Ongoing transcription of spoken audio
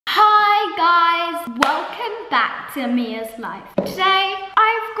back to Mia's life. Today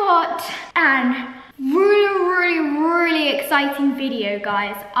I've got an really exciting video,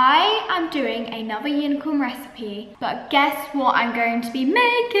 guys. I am doing another unicorn recipe, but guess what I'm going to be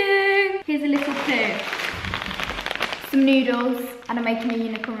making? Here's a little clue. Some noodles, and I'm making a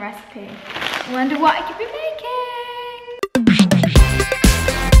unicorn recipe. I wonder what I could be making.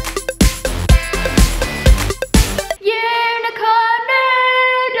 Unicorn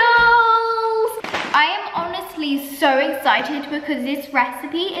noodles! I am honestly so excited because this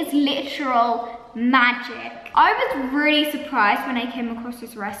recipe is literal magic. I was really surprised when I came across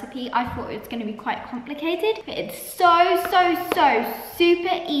this recipe. I thought it was going to be quite complicated, but it's so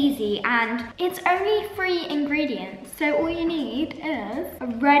super easy, and it's only 3 ingredients. So all you need is a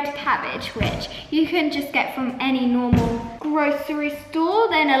red cabbage, which you can just get from any normal grocery store,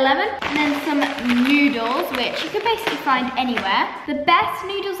 then a lemon, and then some noodles, which you can basically find anywhere. The best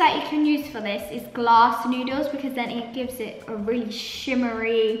noodles that you can use for this is glass noodles, because then it gives it a really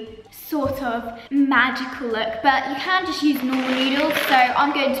shimmery, sort of magical look, but you can just use normal noodles. So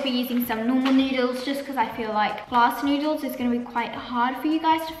I'm going to be using some normal noodles just because I feel like glass noodles is going to be quite hard for you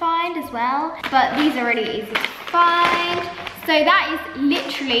guys to find as well, but these are really easy to find. So that is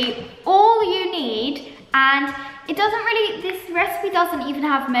literally all you need, and it doesn't really, this recipe doesn't even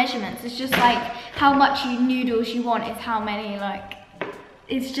have measurements. It's just like how much noodles you want is how many, like,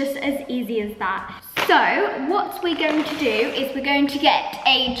 it's just as easy as that. So what we're going to do is we're going to get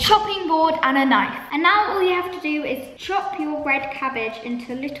a chopping board and a knife. And now all you have to do is chop your red cabbage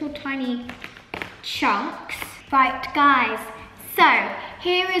into little tiny chunks. Right, guys, so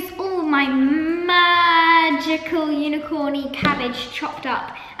here is all my magical unicorny cabbage chopped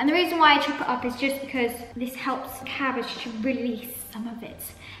up. And the reason why I chop it up is just because this helps cabbage to release some of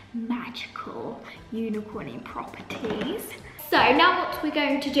its magical unicorny properties. So now what we're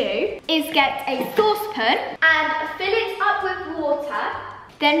going to do is get a saucepan and fill it up with water.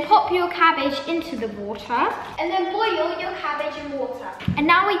 Then pop your cabbage into the water and then boil your cabbage in water. And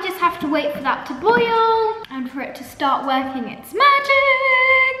now we just have to wait for that to boil and for it to start working its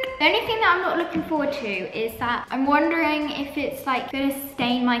magic. The only thing that I'm not looking forward to is that I'm wondering if it's like gonna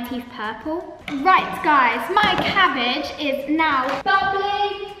stain my teeth purple. Right, guys, my cabbage is now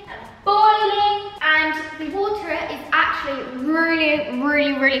bubbling and boiling, and the water is actually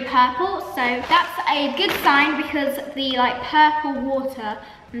really purple, so that's a good sign because the like purple water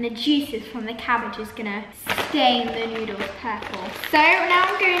and the juices from the cabbage is gonna stain the noodles purple. So now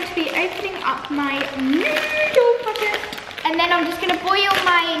I'm going to be opening up my noodle packet, and then I'm just gonna boil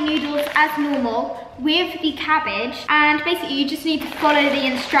my noodles as normal with the cabbage, and basically you just need to follow the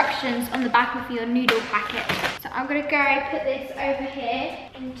instructions on the back of your noodle packet. So I'm gonna go put this over here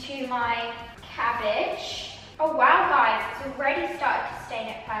into my cabbage. Oh wow, guys, it's already started to stain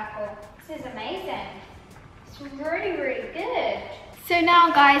it purple. This is amazing. It's really good. So now,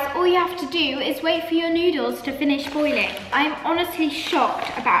 guys, all you have to do is wait for your noodles to finish boiling. I'm honestly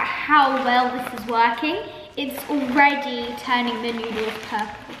shocked about how well this is working. It's already turning the noodles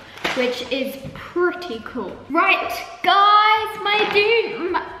purple, which is pretty cool. Right, guys, my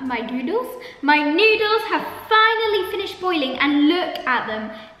noodles have finally finished boiling, and look at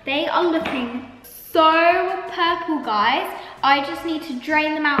them. They are looking so purple, guys. I just need to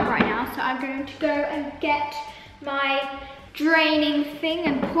drain them out right now, so I'm going to go and get my draining thing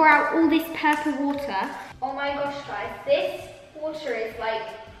and pour out all this purple water. Oh my gosh, guys, this water is like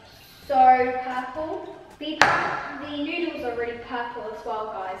so purple. The noodles are really purple as well,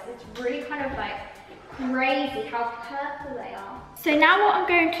 guys. It's really kind of like crazy how purple they are. So now what I'm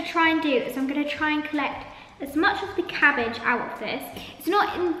going to try and do is I'm going to try and collect as much of the cabbage out of this. It's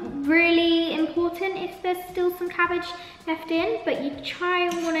not really important if there's still some cabbage left in, but you try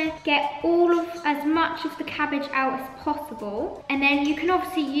and want to get as much of the cabbage out as possible. And then you can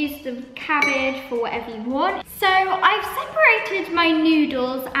obviously use the cabbage for whatever you want. So I've separated my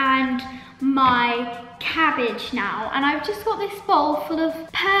noodles and my cabbage now, and I've just got this bowl full of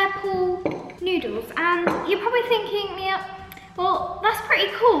purple noodles. And you're probably thinking, Mia, well, that's pretty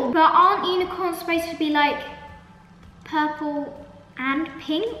cool, but aren't unicorns supposed to be like purple and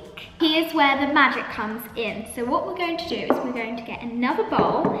pink? Here's where the magic comes in. So what we're going to do is we're going to get another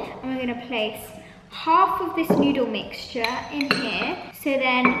bowl, and we're going to place half of this noodle mixture in here. So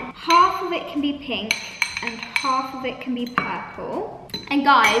then half of it can be pink and half of it can be purple. And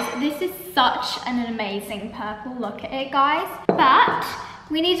guys, this is such an amazing purple. Look at it, guys. But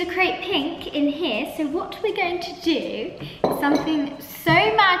we need to create pink in here, so what we're going to do is something so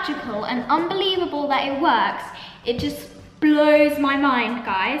magical and unbelievable that it works. It just blows my mind,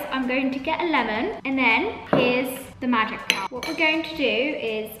 guys. I'm going to get a lemon, and then here's the magic powder. What we're going to do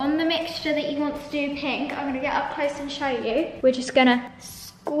is, on the mixture that you want to do pink, I'm gonna get up close and show you. We're just gonna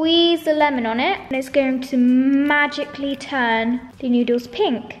squeeze the lemon on it, and it's going to magically turn the noodles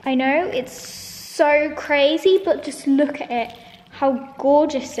pink. I know it's so crazy, but just look at it, how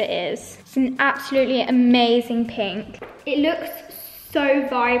gorgeous it is. It's an absolutely amazing pink. It looks so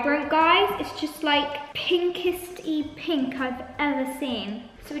vibrant, guys. It's just like pinkest-y pink I've ever seen.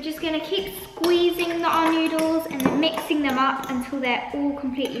 So we're just gonna keep squeezing our noodles and then mixing them up until they're all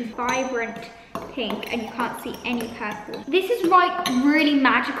completely vibrant pink and you can't see any purple. This is like really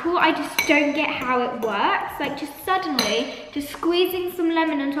magical. I just don't get how it works. Like just suddenly, just squeezing some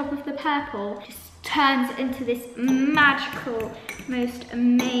lemon on top of the purple just turns into this magical, most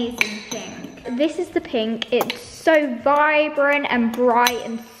amazing pink. This is the pink. It's so vibrant and bright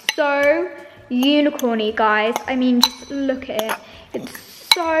and so unicorny, guys. I mean, just look at it. It's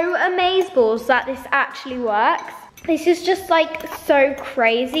so amazeballs that this actually works. This is just like so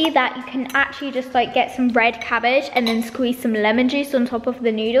crazy that you can actually just like get some red cabbage and then squeeze some lemon juice on top of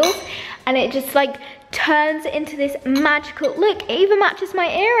the noodles, and it just like turns it into this magical, look, it even matches my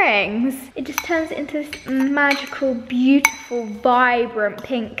earrings. It just turns it into this magical, beautiful, vibrant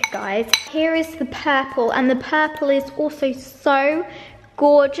pink, guys. Here is the purple, and the purple is also so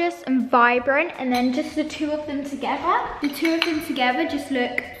gorgeous and vibrant, and then just the two of them together. The two of them together just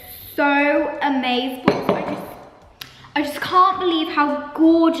look so amazing. I just can't believe how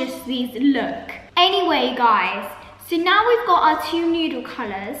gorgeous these look. Anyway, guys, so now we've got our two noodle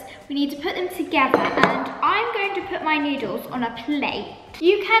colours. We need to put them together, and I'm going to put my noodles on a plate.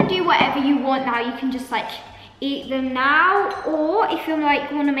 You can do whatever you want now. You can just like eat them now, or if you like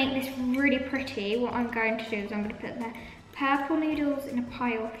want to make this really pretty, what I'm going to do is I'm going to put the purple noodles in a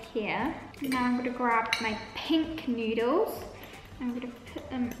pile here. Now I'm going to grab my pink noodles. I'm going to put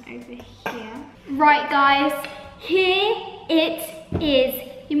them over here. Right, guys, here it is.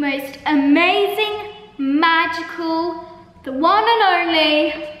 The most amazing, magical, the one and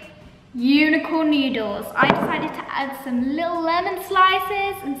only unicorn noodles. I decided to add some little lemon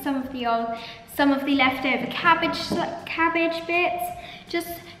slices and some of the leftover cabbage bits, just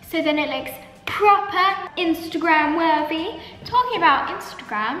so then it looks proper Instagram worthy. Talking about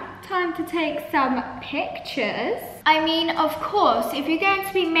Instagram, time to take some pictures. I mean, of course, if you're going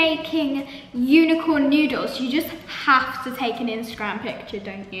to be making unicorn noodles, you just have to take an Instagram picture,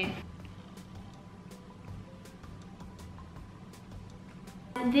 don't you?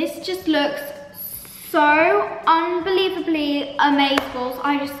 This just looks so unbelievably amazing.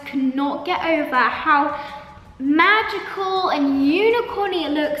 I just cannot get over how magical and unicorny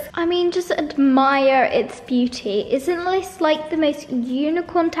it looks. I mean, just admire its beauty. Isn't this like the most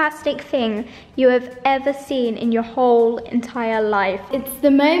unicorn-tastic thing you have ever seen in your whole entire life? It's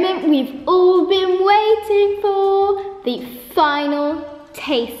the moment we've all been waiting for, the final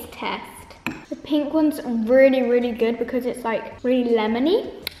taste test. The pink one's really, really good because it's like really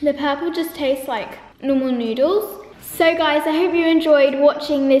lemony. The purple just tastes like normal noodles. So guys, I hope you enjoyed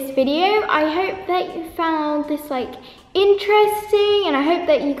watching this video. I hope that you found this like interesting, and I hope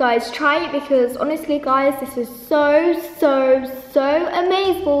that you guys try it, because honestly guys, this is so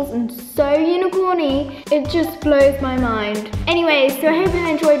amazeballs and so unicorny. It just blows my mind. Anyways, so I hope you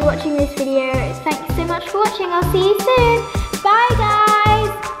enjoyed watching this video. Thank you so much for watching. I'll see you soon. Bye guys.